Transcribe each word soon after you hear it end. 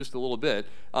just a little bit.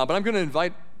 But I'm going to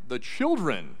invite the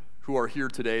children who are here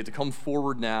today to come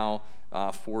forward now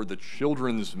for the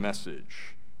children's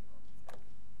message.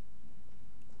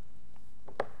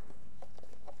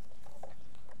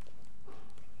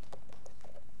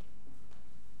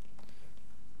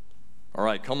 All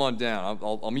right, come on down.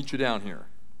 I'll meet you down here.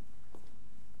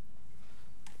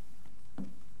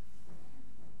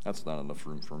 That's not enough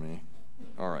room for me.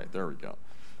 All right, there we go.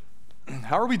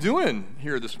 How are we doing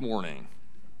here this morning?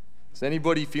 Is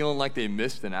anybody feeling like they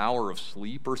missed an hour of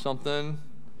sleep or something?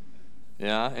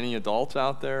 Yeah, any adults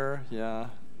out there? Yeah.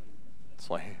 It's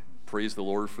like, praise the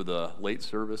Lord for the late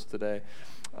service today.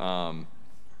 Well,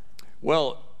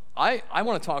 I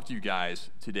want to talk to you guys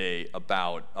today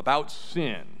about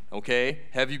sin, okay?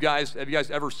 Have you guys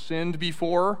ever sinned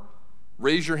before?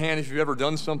 Raise your hand if you've ever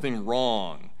done something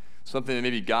wrong, something that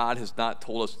maybe God has not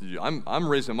told us to do. I'm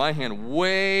raising my hand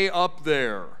way up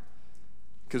there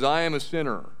because I am a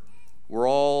sinner. We're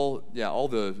all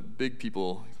the big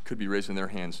people could be raising their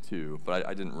hands too, but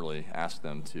I didn't really ask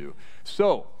them to.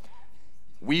 So,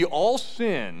 we all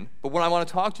sin, but what I want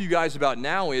to talk to you guys about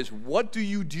now is what do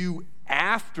you do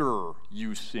after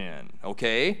you sin,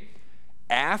 okay?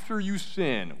 After you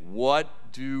sin,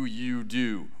 what do you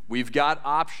do? We've got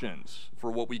options for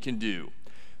what we can do.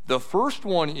 The first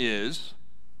one is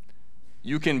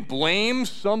you can blame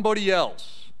somebody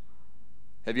else.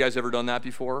 Have you guys ever done that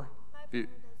before?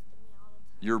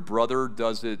 Your brother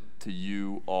does it to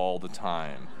you all the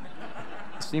time.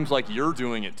 It seems like you're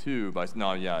doing it too.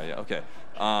 Okay.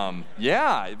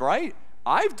 Yeah, right?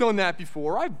 I've done that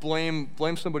before. I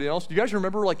blame somebody else. Do you guys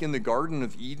remember, like in the Garden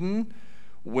of Eden,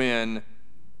 when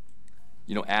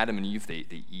Adam and Eve,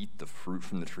 they eat the fruit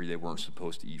from the tree they weren't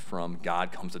supposed to eat from.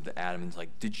 God comes up to Adam and is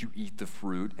like, did you eat the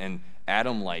fruit? And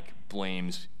Adam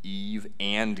blames Eve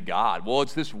and God. Well,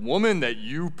 it's this woman that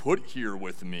you put here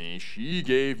with me. She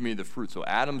gave me the fruit. So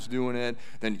Adam's doing it.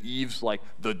 Then Eve's like,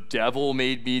 the devil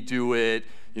made me do it.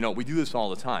 We do this all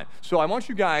the time. So I want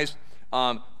you guys,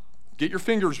 get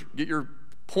your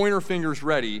pointer fingers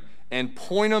ready and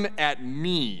point them at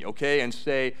me, okay? And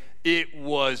say, it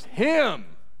was him.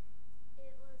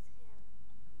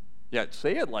 Yeah,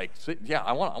 say it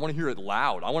I want to hear it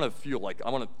loud. I want to feel like, I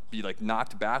want to be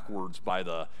knocked backwards by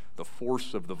the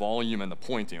force of the volume and the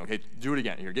pointing. Okay, do it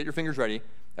again. Here, get your fingers ready.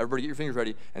 Everybody get your fingers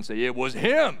ready and say, it was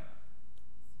him.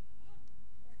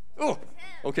 Oh,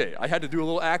 okay, I had to do a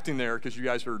little acting there because you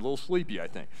guys are a little sleepy, I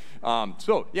think.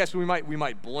 So we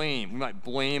might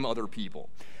blame other people.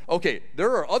 Okay,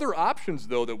 there are other options,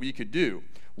 though, that we could do.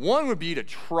 One would be to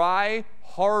try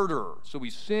harder. So we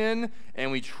sin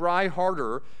and we try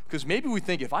harder because maybe we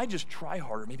think if I just try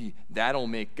harder, maybe that'll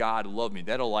make God love me.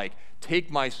 That'll take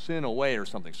my sin away or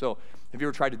something. So have you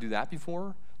ever tried to do that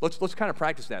before? Let's kind of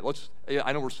practice that.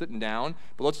 I know we're sitting down,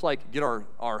 but let's get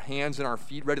our hands and our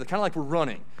feet ready, kind of like we're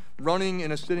running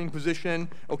in a sitting position.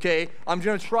 Okay, I'm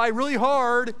going to try really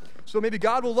hard so maybe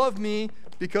God will love me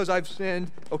because I've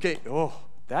sinned. Okay,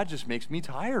 that just makes me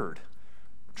tired.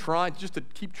 Just to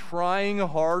keep trying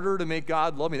harder to make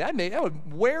God love me. That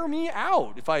would wear me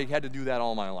out if I had to do that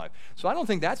all my life. So I don't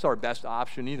think that's our best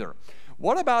option either.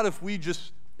 What about if we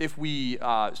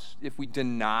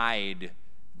denied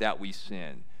that we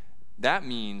sin? That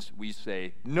means we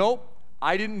say, nope,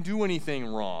 I didn't do anything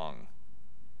wrong.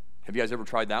 Have you guys ever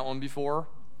tried that one before?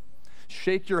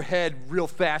 Shake your head real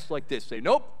fast like this. Say,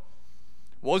 nope,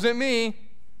 wasn't me.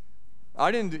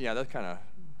 I didn't do. Yeah, that kind of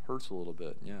hurts a little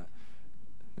bit. Yeah.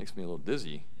 Makes me a little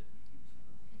dizzy.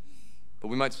 But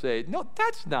we might say, no,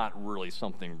 that's not really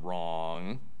something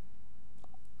wrong.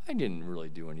 I didn't really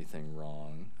do anything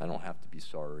wrong. I don't have to be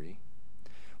sorry.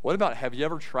 What about, have you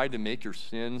ever tried to make your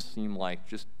sin seem like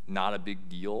just not a big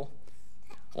deal?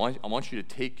 I want you to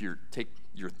take your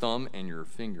thumb and your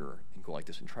finger and go like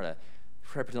this and try to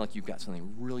pretend like you've got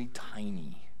something really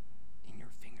tiny in your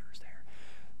fingers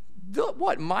there.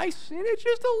 What, my sin? It's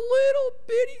just a little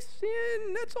bitty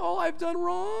sin. That's all I've done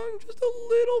wrong. Just a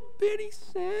little bitty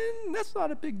sin. That's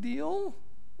not a big deal,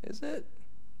 is it?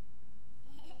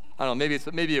 I don't know,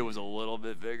 maybe it was a little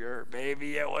bit bigger.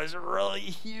 Maybe it was really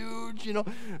huge,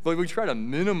 But we try to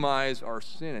minimize our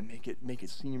sin and make it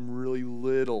seem really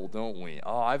little, don't we?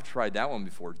 Oh, I've tried that one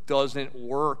before. Doesn't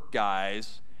work,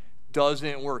 guys.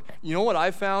 Doesn't work. You know what I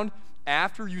found?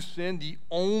 After you sin, the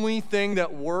only thing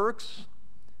that works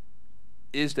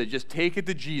is to just take it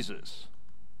to Jesus.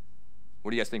 What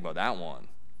do you guys think about that one?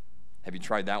 Have you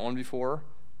tried that one before?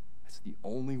 That's the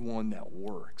only one that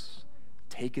works.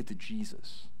 Take it to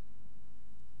Jesus.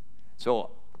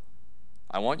 So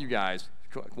I want you guys,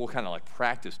 we'll kind of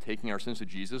practice taking our sins to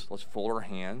Jesus. Let's fold our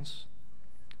hands.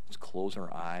 Let's close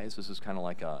our eyes. This is kind of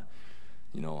like a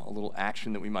a little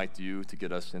action that we might do to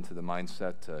get us into the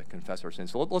mindset to confess our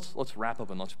sins. So let's wrap up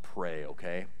and let's pray,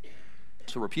 okay?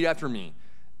 So repeat after me.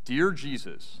 Dear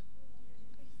Jesus,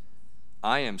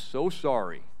 I am so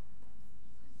sorry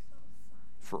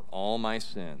for all my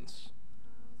sins.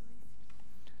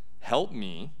 Help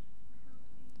me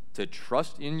to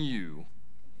trust in you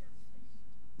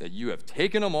that you have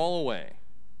taken them all away.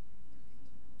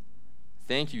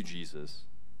 Thank you, Jesus.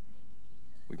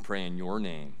 We pray in your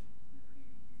name.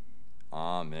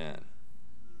 Amen.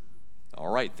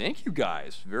 All right, thank you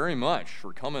guys very much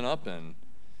for coming up and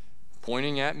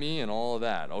pointing at me and all of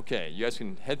that. Okay, you guys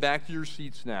can head back to your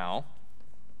seats now.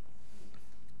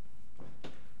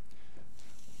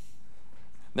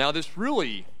 Now, this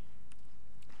really,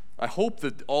 I hope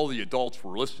that all the adults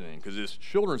were listening, because this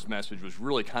children's message was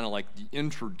really kind of like the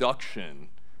introduction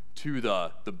to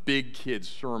the big kids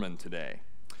sermon today.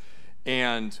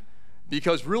 And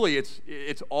because really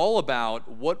it's all about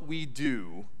what we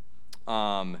do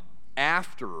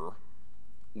after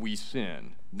we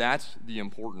sin. That's the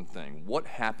important thing. What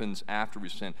happens after we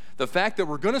sin? The fact that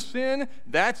we're going to sin,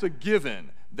 that's a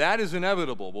given. That is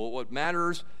inevitable. But what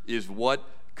matters is what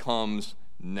comes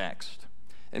next.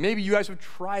 And maybe you guys have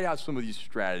tried out some of these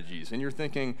strategies and you're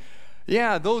thinking,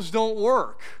 yeah, those don't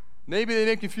work. Maybe they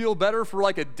make you feel better for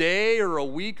like a day or a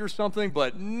week or something,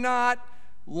 but not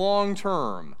long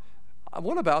term.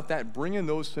 What about that bringing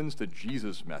those sins to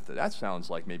Jesus method? That sounds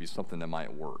like maybe something that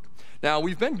might work. Now,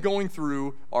 we've been going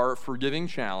through our forgiving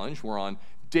challenge. We're on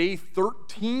day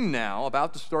 13 now,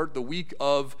 about to start the week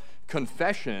of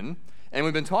confession. And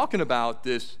we've been talking about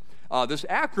this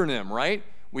acronym, right?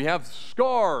 We have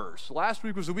SCARS. Last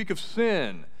week was the week of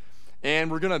sin. And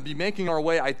we're going to be making our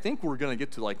way, I think we're going to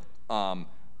get to like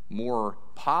more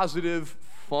positive,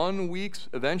 fun weeks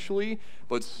eventually,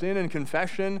 but sin and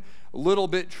confession, a little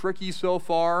bit tricky so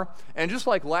far. And just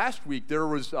like last week, there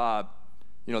was, that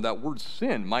word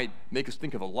sin might make us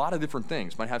think of a lot of different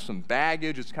things, might have some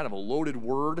baggage, it's kind of a loaded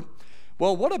word.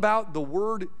 Well, what about the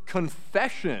word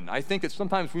confession? I think that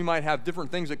sometimes we might have different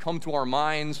things that come to our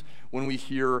minds when we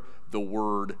hear the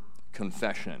word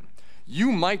confession.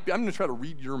 You might be, I'm going to try to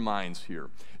read your minds here.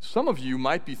 Some of you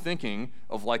might be thinking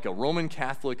of like a Roman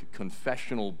Catholic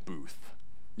confessional booth.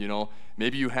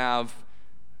 Maybe you have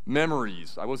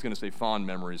memories. I was going to say fond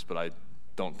memories, but I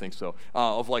don't think so.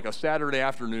 Of like a Saturday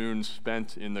afternoon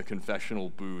spent in the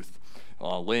confessional booth,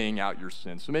 laying out your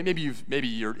sins. So maybe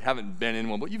you haven't been in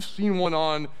one, but you've seen one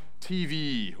on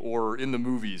TV or in the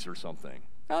movies or something.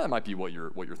 That might be what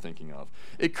you're thinking of.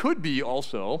 It could be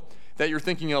also that you're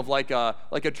thinking of like a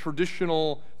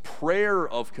traditional prayer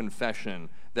of confession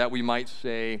that we might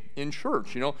say in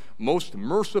church. Most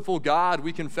merciful God,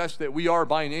 we confess that we are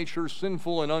by nature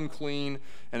sinful and unclean,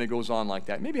 and it goes on like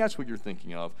that. Maybe that's what you're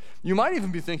thinking of. You might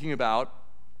even be thinking about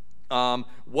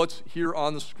what's here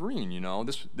on the screen.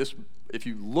 This if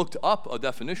you looked up a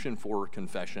definition for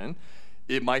confession,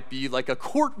 it might be like a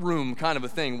courtroom kind of a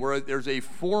thing where there's a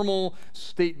formal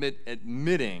statement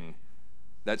admitting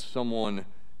that someone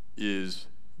is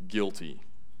guilty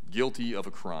of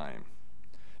a crime.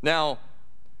 Now,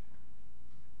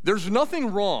 there's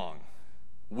nothing wrong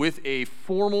with a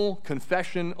formal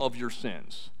confession of your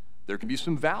sins. There can be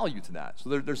some value to that.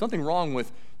 So there's nothing wrong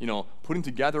with, putting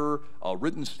together a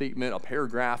written statement, a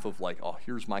paragraph of like, oh,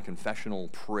 here's my confessional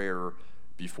prayer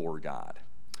before God.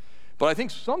 But I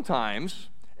think sometimes,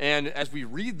 and as we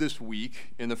read this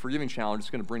week in the Forgiving Challenge, it's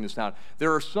going to bring this out,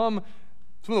 there are some of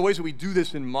the ways that we do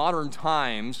this in modern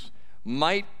times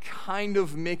might kind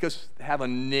of make us have a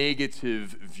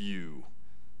negative view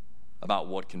about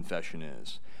what confession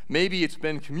is. Maybe it's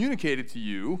been communicated to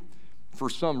you for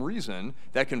some reason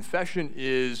that confession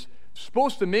is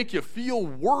supposed to make you feel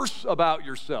worse about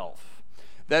yourself,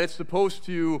 that it's supposed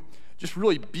to just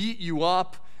really beat you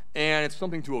up, and it's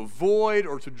something to avoid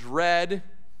or to dread,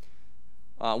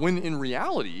 when in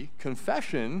reality,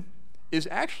 confession is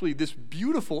actually this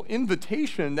beautiful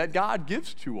invitation that God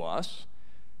gives to us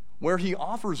where he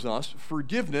offers us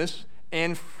forgiveness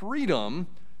and freedom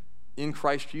in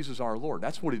Christ Jesus our Lord.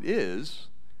 That's what it is,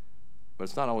 but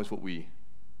it's not always what we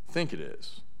think it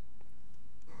is.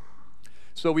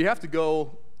 So we have to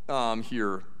go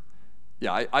here.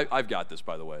 Yeah, I've got this,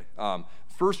 by the way. 1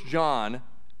 John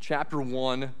chapter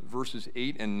 1, verses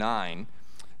 8 and 9,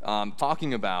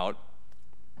 talking about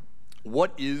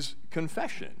what is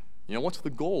confession. What's the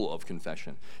goal of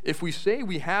confession? If we say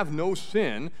we have no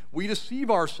sin, we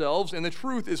deceive ourselves and the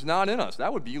truth is not in us.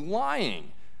 That would be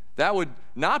lying. That would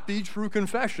not be true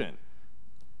confession.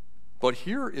 But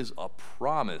here is a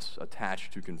promise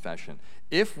attached to confession.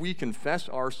 If we confess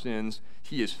our sins,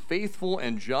 he is faithful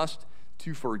and just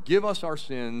to forgive us our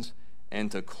sins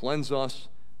and to cleanse us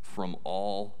from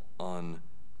all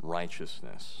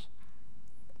unrighteousness.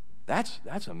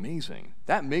 That's amazing.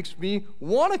 That makes me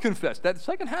want to confess. That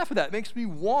second half of that makes me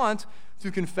want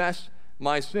to confess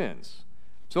my sins.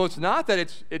 So it's not that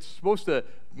it's supposed to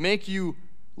make you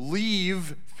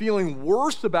leave feeling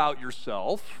worse about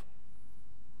yourself.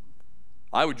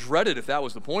 I would dread it if that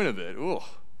was the point of it. Ugh.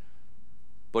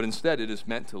 But instead, it is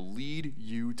meant to lead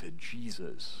you to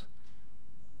Jesus.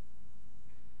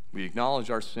 We acknowledge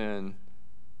our sin,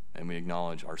 and we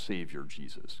acknowledge our Savior,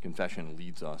 Jesus. Confession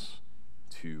leads us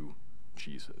to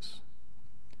Jesus.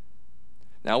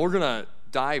 Now, we're going to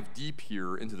dive deep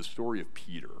here into the story of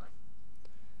Peter.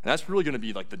 And that's really going to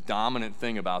be like the dominant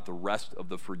thing about the rest of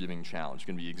the Forgiving Challenge. It's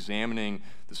going to be examining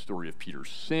the story of Peter's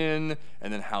sin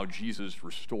and then how Jesus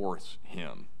restores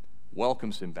him,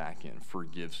 welcomes him back in,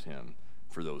 forgives him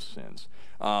for those sins.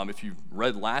 If you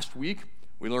read last week,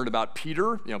 we learned about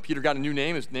Peter. Peter got a new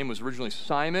name. His name was originally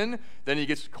Simon. Then he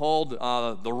gets called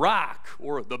the Rock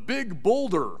or the Big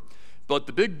Boulder. But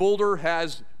the Big Boulder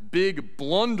has big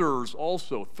blunders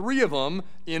also, 3 of them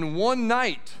in one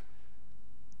night.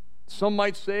 Some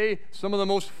might say some of the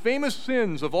most famous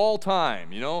sins of all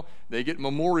time. They get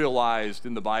memorialized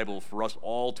in the Bible for us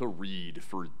all to read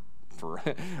for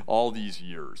all these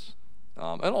years.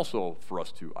 And also for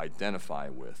us to identify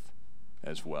with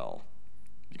as well,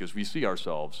 because we see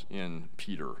ourselves in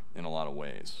Peter in a lot of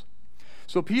ways.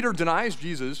 So Peter denies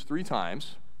Jesus 3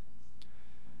 times,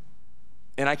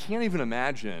 and I can't even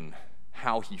imagine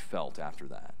how he felt after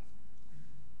that.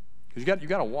 Because you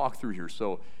got to walk through here.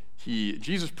 So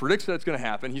Jesus predicts that it's going to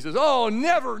happen. He says, "Oh,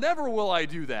 never will I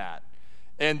do that."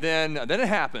 And then it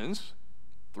happens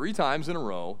 3 times in a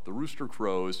row. The rooster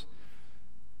crows.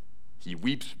 He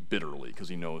weeps bitterly because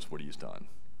he knows what he's done.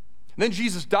 And then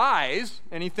Jesus dies,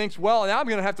 and he thinks, well, now I'm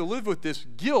going to have to live with this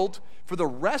guilt for the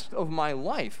rest of my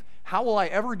life. How will I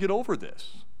ever get over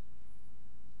this?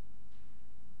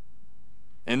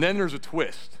 And then there's a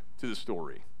twist to the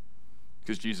story,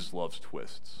 because Jesus loves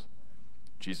twists.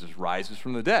 Jesus rises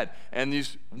from the dead, and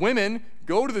these women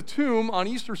go to the tomb on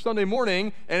Easter Sunday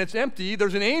morning, and it's empty.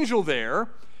 There's an angel there,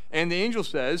 and the angel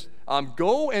says,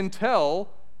 go and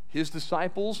tell his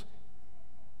disciples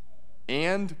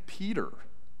and Peter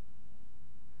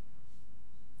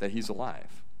that he's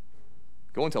alive.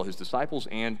 Go and tell his disciples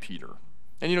and Peter.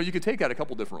 And you could take that a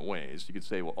couple different ways. You could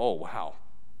say, well, oh, wow,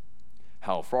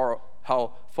 how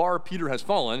far Peter has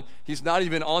fallen. He's not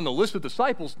even on the list of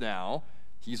disciples now.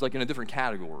 He's like in a different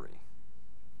category.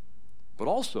 But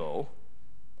also,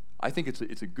 I think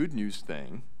it's a good news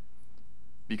thing,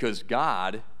 because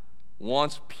God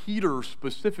wants Peter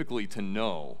specifically to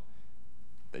know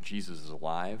that Jesus is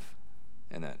alive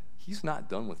and that he's not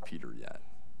done with Peter yet.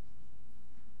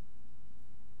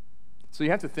 So you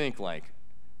have to think, like,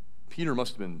 Peter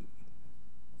must have been,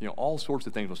 all sorts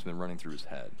of things must have been running through his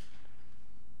head.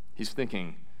 He's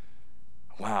thinking,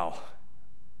 wow,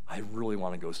 I really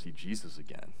want to go see Jesus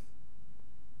again.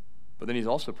 But then he's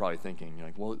also probably thinking,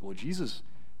 well, Jesus,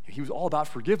 he was all about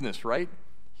forgiveness, right?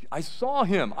 I saw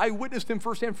him. I witnessed him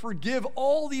firsthand forgive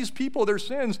all these people their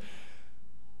sins.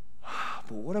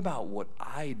 But what about what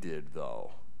I did,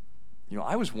 though?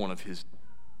 I was one of his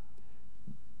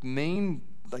main,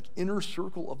 inner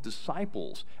circle of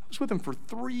disciples. I was with him for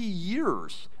 3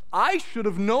 years. I should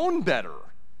have known better.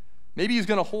 Maybe he's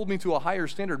going to hold me to a higher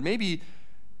standard. Maybe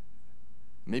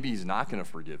he's not going to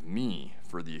forgive me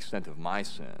for the extent of my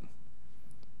sin.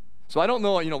 So I don't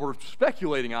know, we're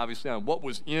speculating, obviously, on what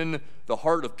was in the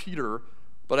heart of Peter,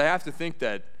 but I have to think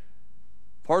that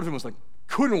part of him was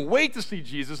couldn't wait to see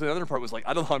Jesus, and the other part was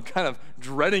I don't know, I'm kind of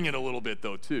dreading it a little bit,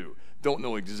 though, too. Don't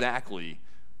know exactly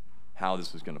how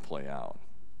this is going to play out.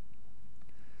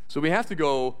 So we have to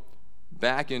go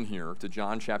back in here to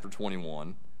John chapter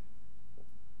 21.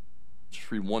 Just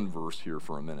read one verse here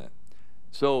for a minute.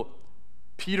 So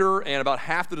Peter and about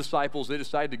half the disciples, they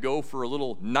decide to go for a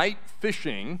little night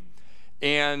fishing,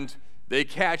 and they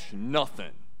catch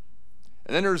nothing.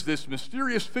 And then there's this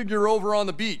mysterious figure over on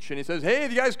the beach, and he says, "Hey,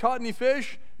 have you guys caught any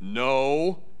fish?"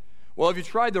 "No." "Well, have you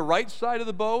tried the right side of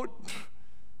the boat?"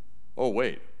 "Oh,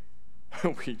 wait."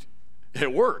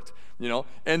 It worked,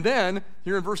 And then,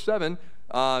 here in verse 7,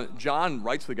 John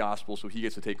writes the gospel, so he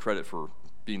gets to take credit for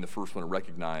being the first one to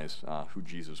recognize who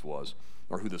Jesus was,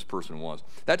 or who this person was.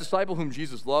 "That disciple whom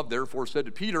Jesus loved, therefore, said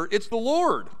to Peter, 'It's the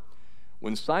Lord.'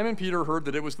 When Simon Peter heard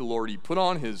that it was the Lord, he put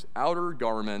on his outer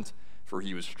garment, for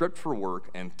he was stripped for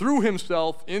work, and threw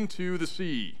himself into the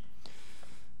sea."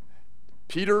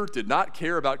 Peter did not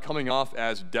care about coming off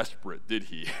as desperate, did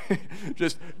he?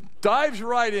 Just dives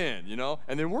right in,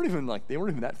 And they weren't even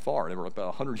that far. They were about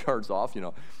 100 yards off,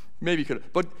 Maybe could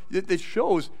have. But it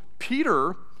shows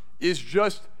Peter is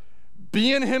just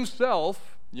being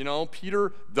himself.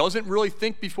 Peter doesn't really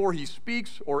think before he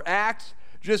speaks or acts,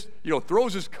 just,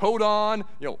 throws his coat on.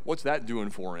 What's that doing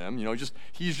for him?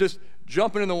 He's just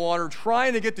jumping in the water,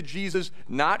 trying to get to Jesus,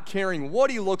 not caring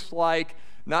what he looks like,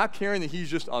 not caring that he's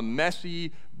just a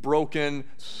messy, broken,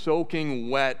 soaking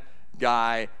wet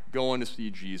guy going to see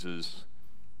Jesus.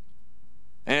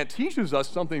 And it teaches us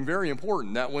something very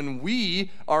important, that when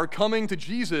we are coming to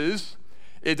Jesus,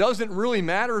 it doesn't really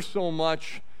matter so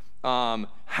much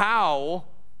how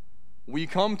we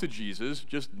come to Jesus,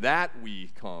 just that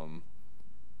we come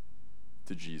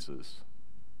to Jesus.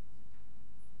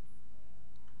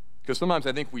 Because sometimes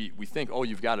I think we think, oh,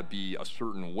 you've got to be a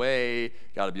certain way,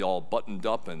 got to be all buttoned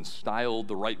up and styled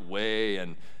the right way,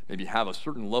 and maybe have a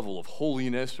certain level of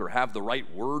holiness or have the right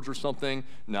words or something.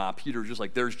 Nah, Peter's just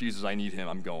like, there's Jesus, I need him,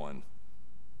 I'm going.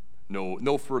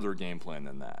 No further game plan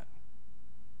than that.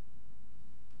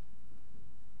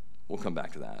 We'll come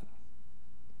back to that.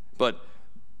 But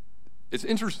it's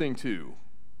interesting, too.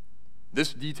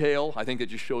 This detail, I think that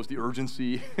just shows the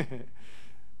urgency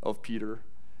of Peter.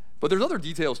 But there's other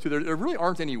details, too. There really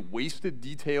aren't any wasted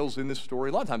details in this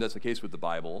story. A lot of times that's the case with the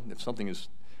Bible. If something is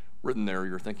written there,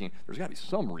 you're thinking, there's got to be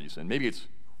some reason. Maybe it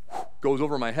goes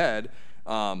over my head,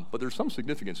 but there's some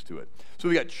significance to it. So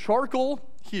we got charcoal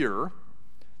here.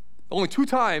 Only 2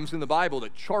 times in the Bible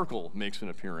that charcoal makes an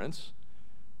appearance.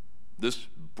 This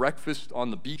breakfast on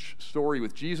the beach story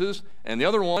with Jesus, and the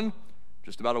other one,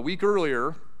 just about a week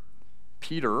earlier,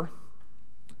 Peter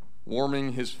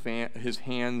warming his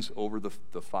hands over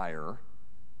the fire,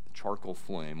 the charcoal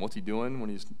flame. What's he doing when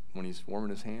he's warming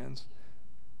his hands?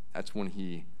 That's when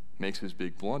he makes his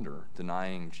big blunder,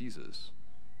 denying Jesus.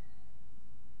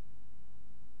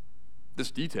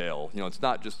 This detail, it's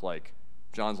not just like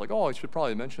John's like, oh, I should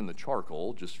probably mention the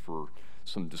charcoal just for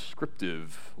some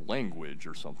descriptive language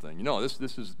or something.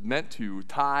 This is meant to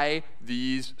tie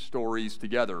these stories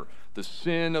together. The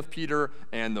sin of Peter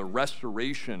and the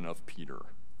restoration of Peter.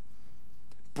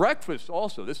 Breakfast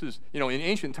also, this is, in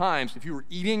ancient times, if you were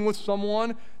eating with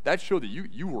someone, that showed that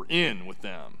you were in with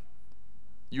them.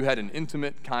 You had an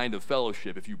intimate kind of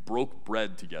fellowship if you broke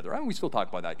bread together. I mean, we still talk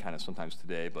about that kind of sometimes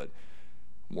today, but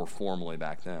more formally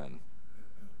back then.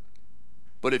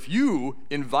 But if you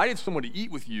invited someone to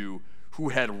eat with you who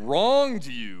had wronged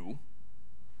you,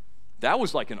 that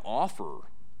was like an offer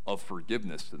of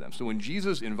forgiveness to them. So when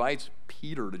Jesus invites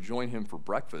Peter to join him for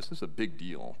breakfast, this is a big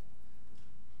deal.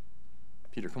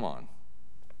 Peter, come on,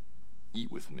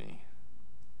 eat with me.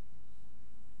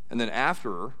 And then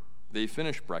after they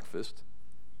finish breakfast,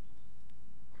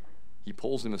 he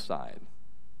pulls him aside,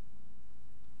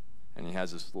 and he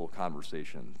has this little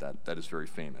conversation that is very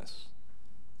famous.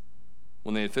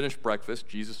 When they had finished breakfast,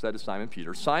 Jesus said to Simon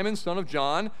Peter, "Simon, son of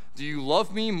John, do you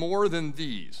love me more than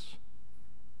these?"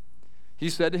 He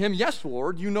said to him, "Yes,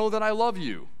 Lord, you know that I love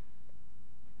you."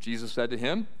 Jesus said to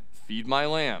him, "Feed my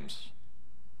lambs."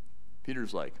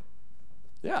 Peter's like,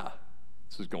 yeah,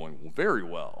 this is going very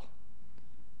well.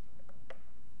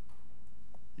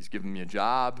 He's given me a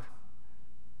job.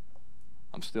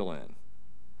 I'm still in.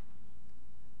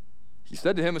 He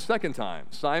said to him a second time,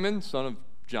 "Simon, son of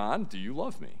John, do you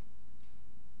love me?"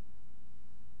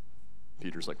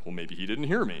 Peter's like, well, maybe he didn't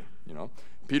hear me,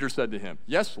 Peter said to him,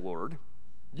 "Yes, Lord,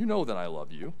 you know that I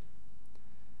love you."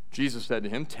 Jesus said to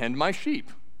him, "Tend my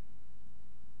sheep."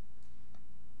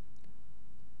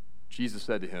 Jesus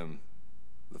said to him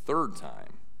the third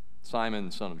time, "Simon,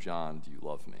 son of John, do you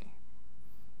love me?"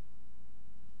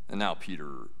 And now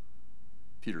Peter's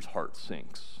heart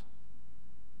sinks.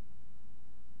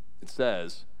 It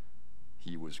says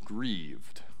he was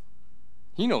grieved.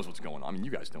 He knows what's going on. I mean,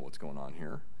 you guys know what's going on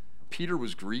here. Peter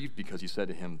was grieved because he said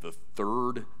to him the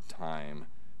third time,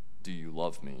 "Do you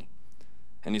love me?"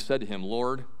 And he said to him,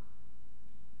 "Lord,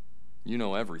 you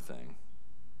know everything.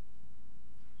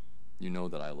 You know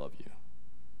that I love you."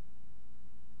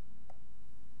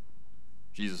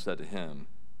 Jesus said to him,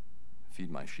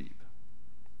 "Feed my sheep."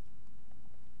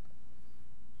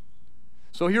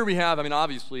 So here we have,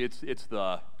 obviously it's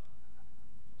the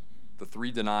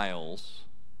three denials,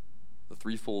 the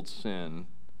threefold sin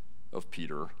of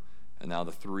Peter, and now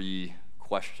the three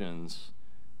questions,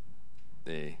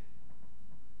 they,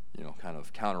 kind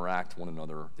of counteract one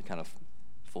another. It kind of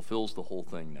fulfills the whole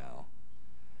thing now.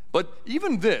 But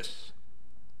even this,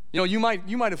 you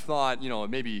might have thought,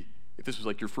 maybe if this was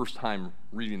like your first time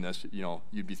reading this,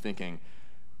 you'd be thinking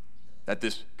that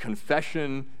this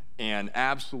confession and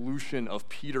absolution of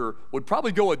Peter would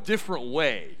probably go a different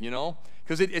way,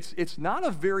 because it's not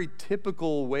a very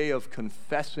typical way of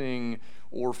confessing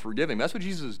or forgiving. That's what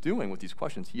Jesus is doing with these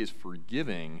questions. He is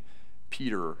forgiving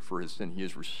Peter for his sin. He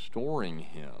is restoring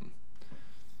him.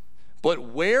 But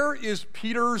where is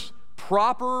Peter's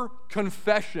proper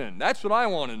confession? That's what I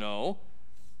want to know.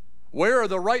 Where are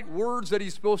the right words that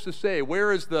he's supposed to say?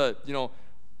 Where is that?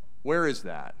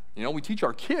 We teach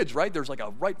our kids, right? There's like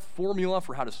a right formula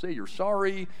for how to say you're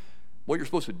sorry, what you're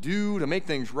supposed to do to make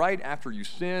things right after you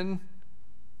sin.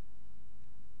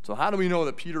 So how do we know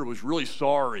that Peter was really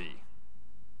sorry?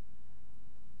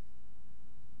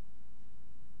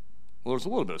 Well, there's a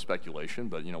little bit of speculation,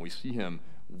 but we see him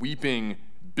weeping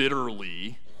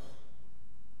bitterly.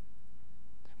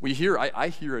 I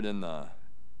hear it in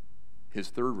his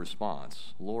third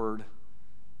response. Lord,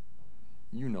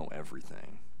 you know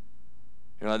everything.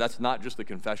 That's not just the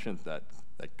confession that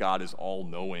God is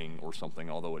all-knowing or something,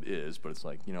 although it is, but it's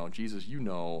like, Jesus, you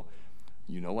know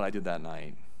what I did that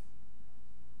night.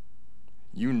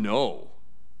 You know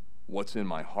what's in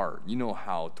my heart. You know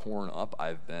how torn up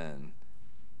I've been,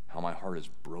 how my heart is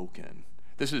broken.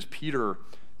 This is Peter,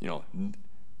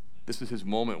 this is his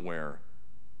moment where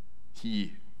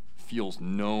he feels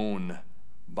known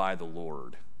by the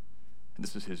Lord. And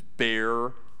this is his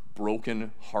bare,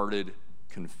 broken-hearted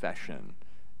confession,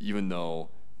 even though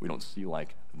we don't see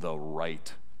like the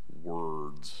right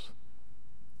words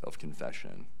of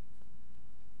confession.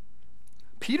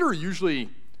 Peter usually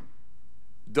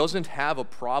doesn't have a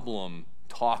problem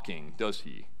talking, does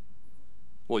he?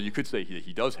 Well, you could say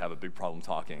he does have a big problem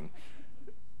talking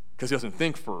because he doesn't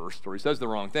think first or he says the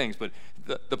wrong things, but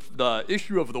the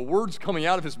issue of the words coming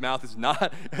out of his mouth is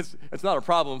not it's not a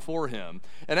problem for him.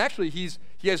 And actually he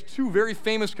has two very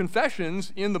famous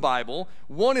confessions in the Bible.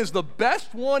 One is the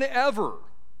best one ever.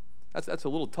 That's a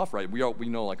little tough, right? We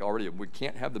know like already we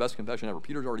can't have the best confession ever.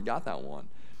 Peter's already got that one.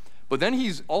 But then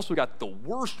he's also got the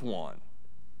worst one.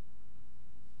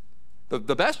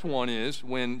 The best one is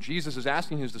when Jesus is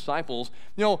asking his disciples,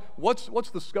 what's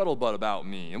the scuttlebutt about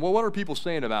me? And what are people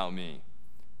saying about me?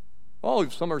 Oh,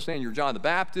 some are saying you're John the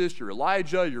Baptist, you're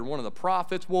Elijah, you're one of the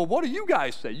prophets. Well, what do you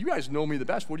guys say? You guys know me the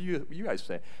best. What do you guys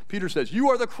say? Peter says, you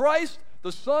are the Christ,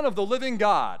 the Son of the living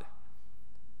God.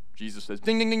 Jesus says,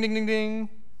 ding, ding, ding, ding, ding, ding.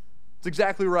 It's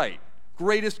exactly right.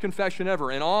 Greatest confession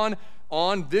ever. And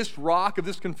on this rock of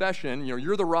this confession,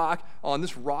 you're the rock. On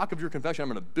this rock of your confession, I'm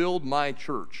going to build my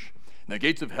church. And the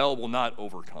gates of hell will not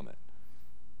overcome it.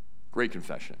 Great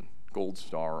confession. Gold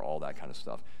star, all that kind of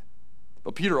stuff.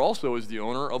 But Peter also is the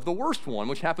owner of the worst one,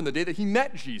 which happened the day that he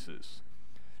met Jesus.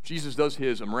 Jesus does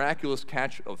his miraculous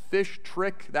catch of fish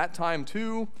trick that time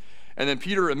too. And then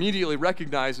Peter immediately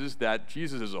recognizes that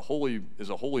Jesus is a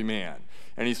holy man.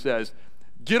 And he says,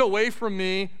 get away from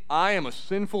me, I am a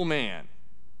sinful man.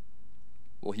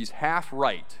 Well, he's half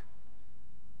right.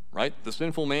 Right? The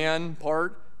sinful man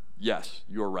part, yes,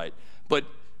 you're right. But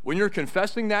when you're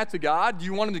confessing that to God, do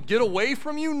you want him to get away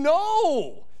from you?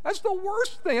 No! That's the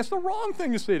worst thing. That's the wrong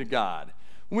thing to say to God.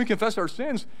 When we confess our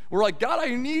sins, we're like, God,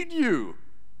 I need you.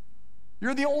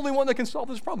 You're the only one that can solve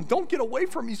this problem. Don't get away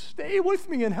from me. Stay with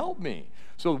me and help me.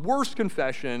 So worst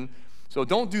confession. So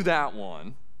don't do that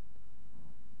one.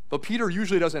 But Peter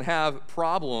usually doesn't have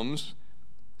problems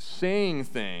saying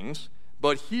things,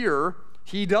 but here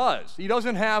he does. He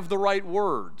doesn't have the right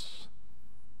words.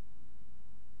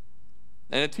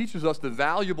 And it teaches us the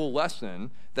valuable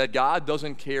lesson that God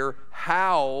doesn't care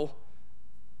how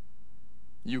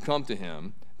you come to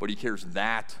him, but he cares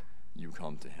that you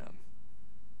come to him.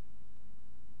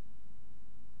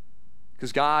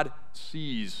 Because God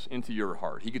sees into your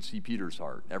heart. He could see Peter's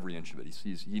heart, every inch of it.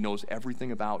 He knows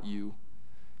everything about you.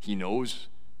 He knows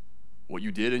what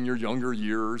you did in your younger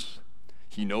years.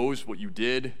 He knows what you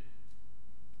did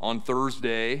on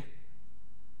Thursday.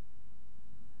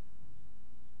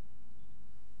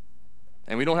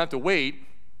 And we don't have to wait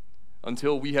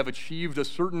until we have achieved a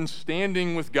certain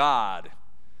standing with God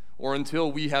or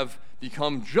until we have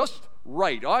become just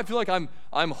right. Oh, I feel like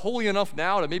I'm holy enough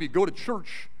now to maybe go to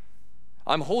church.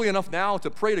 I'm holy enough now to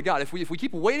pray to God. If we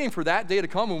keep waiting for that day to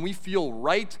come when we feel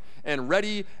right and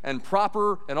ready and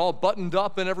proper and all buttoned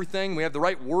up and everything, we have the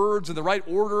right words in the right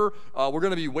order, we're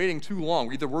going to be waiting too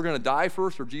long. Either we're going to die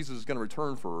first or Jesus is going to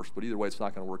return first, but either way, it's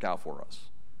not going to work out for us.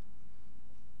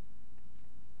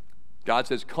 God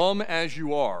says, come as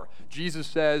you are. Jesus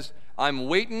says, I'm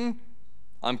waiting.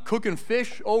 I'm cooking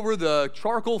fish over the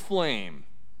charcoal flame.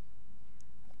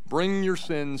 Bring your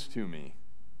sins to me.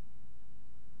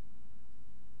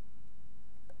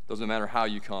 Doesn't matter how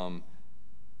you come,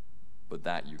 but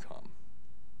that you come.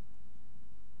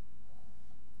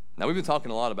 Now, we've been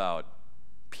talking a lot about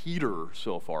Peter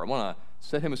so far. I want to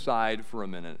set him aside for a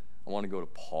minute. I want to go to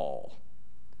Paul.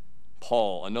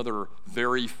 Paul, another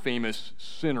very famous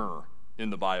sinner in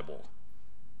the Bible.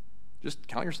 Just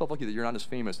count yourself lucky that you're not as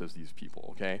famous as these people,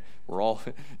 okay? We're all,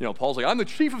 Paul's like, I'm the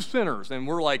chief of sinners. And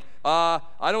we're like, I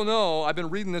don't know. I've been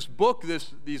reading this book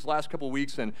these last couple of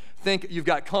weeks and think you've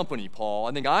got company, Paul.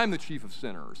 I think I'm the chief of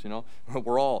sinners,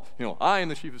 We're all, I am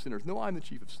the chief of sinners. No, I'm the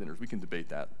chief of sinners. We can debate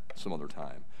that some other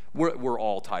time. We're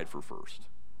all tied for first.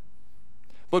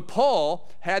 But Paul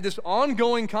had this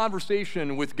ongoing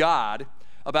conversation with God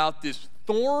about this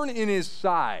thorn in his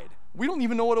side. We don't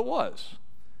even know what it was.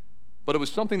 But it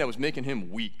was something that was making him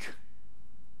weak.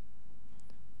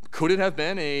 Could it have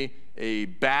been a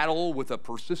battle with a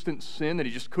persistent sin that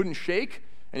he just couldn't shake,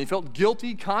 and he felt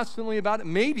guilty constantly about it?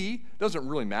 Maybe. Doesn't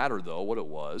really matter, though, what it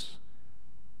was.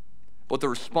 But the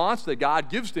response that God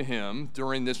gives to him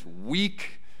during this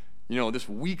weak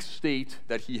state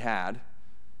that he had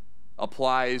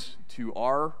applies to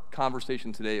our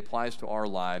conversation today, applies to our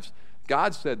lives.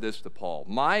 God said this to Paul,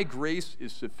 "My grace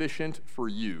is sufficient for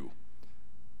you,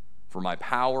 for my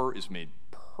power is made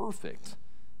perfect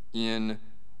in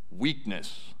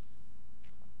weakness."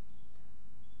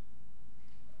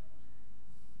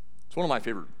 It's one of my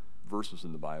favorite verses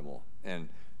in the Bible. And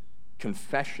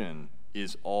confession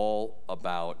is all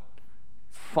about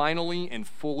finally and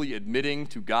fully admitting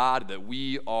to God that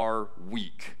we are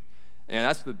weak. And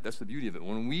that's the beauty of it.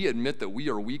 When we admit that we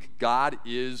are weak, God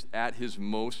is at his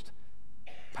most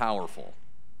powerful.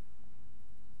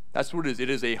 That's what it is. It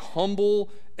is a humble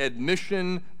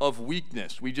admission of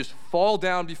weakness. We just fall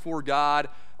down before God.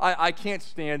 I can't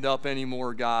stand up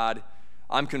anymore, God.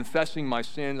 I'm confessing my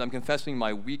sins. I'm confessing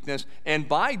my weakness. And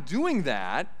by doing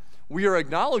that, we are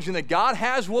acknowledging that God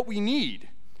has what we need.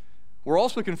 We're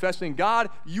also confessing, God,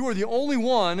 you are the only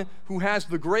one who has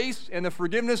the grace and the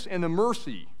forgiveness and the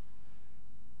mercy.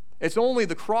 It's only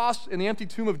the cross and the empty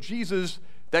tomb of Jesus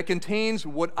that contains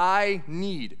what I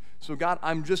need. So God,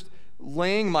 I'm just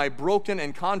laying my broken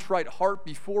and contrite heart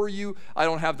before you. I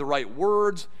don't have the right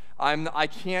words. I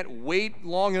can't wait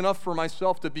long enough for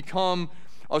myself to become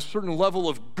a certain level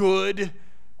of good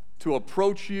to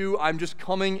approach you. I'm just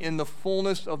coming in the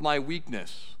fullness of my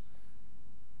weakness.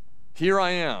 Here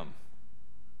I am.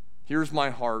 Here's my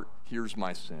heart. Here's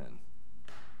my sin.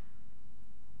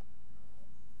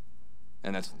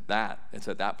 And it's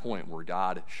at that point where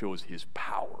God shows his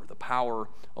power, the power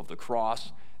of the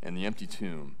cross and the empty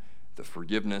tomb, the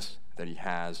forgiveness that he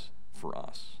has for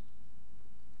us.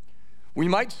 We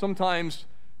might sometimes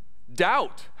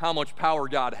doubt how much power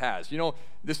God has.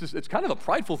 It's kind of a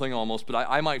prideful thing almost, but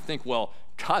I might think, well,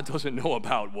 God doesn't know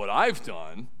about what I've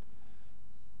done.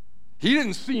 He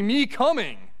didn't see me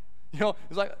coming.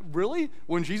 It's like, really?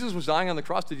 When Jesus was dying on the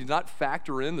cross, did he not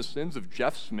factor in the sins of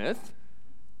Jeff Smith?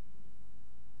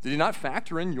 Did he not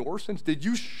factor in your sins? Did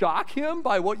you shock him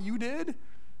by what you did?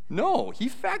 No, he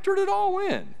factored it all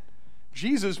in.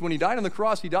 Jesus, when he died on the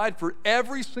cross, he died for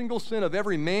every single sin of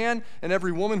every man and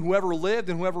every woman who ever lived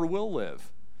and whoever will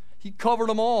live. He covered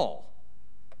them all.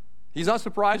 He's not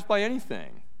surprised by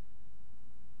anything.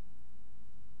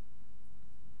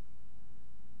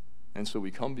 And so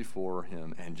we come before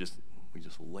him and we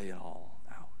just lay it all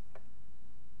out.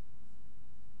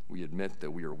 We admit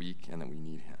that we are weak and that we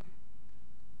need him.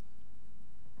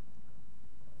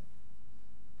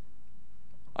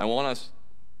 I want us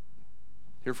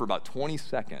here for about 20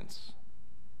 seconds.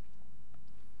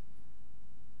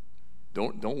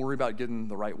 Don't worry about getting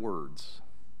the right words.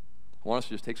 I want us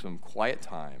to just take some quiet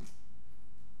time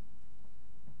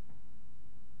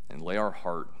and lay our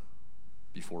heart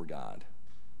before God.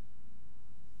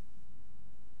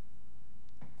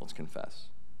 Let's confess.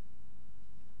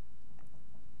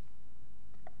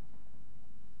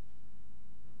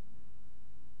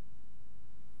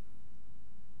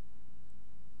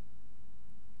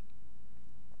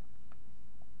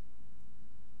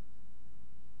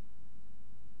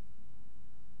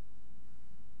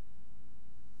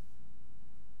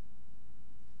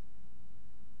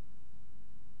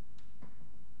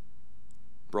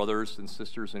 Brothers and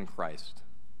sisters in Christ,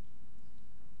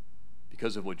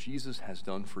 because of what Jesus has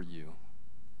done for you,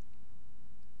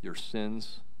 your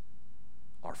sins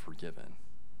are forgiven.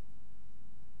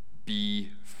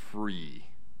 Be free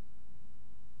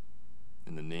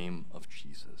in the name of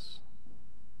Jesus.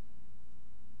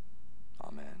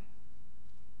 Amen.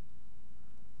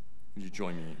 Would you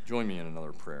join me in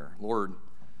another prayer? Lord,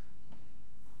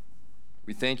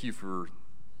 we thank you for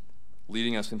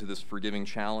leading us into this forgiving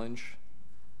challenge,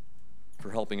 for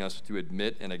helping us to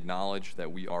admit and acknowledge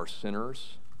that we are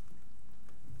sinners,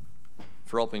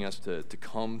 for helping us to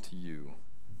come to you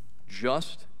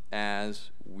just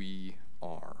as we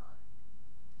are,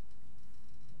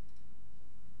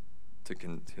 to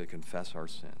confess our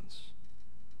sins.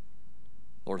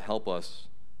 Lord, help us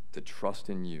to trust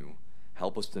in you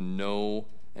Help us to know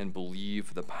and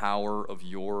believe the power of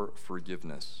your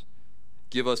forgiveness.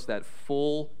 Give us that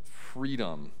full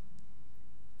freedom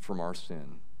from our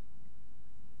sin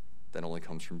that only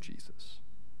comes from Jesus.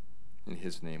 In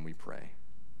his name we pray.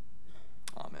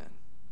 Amen.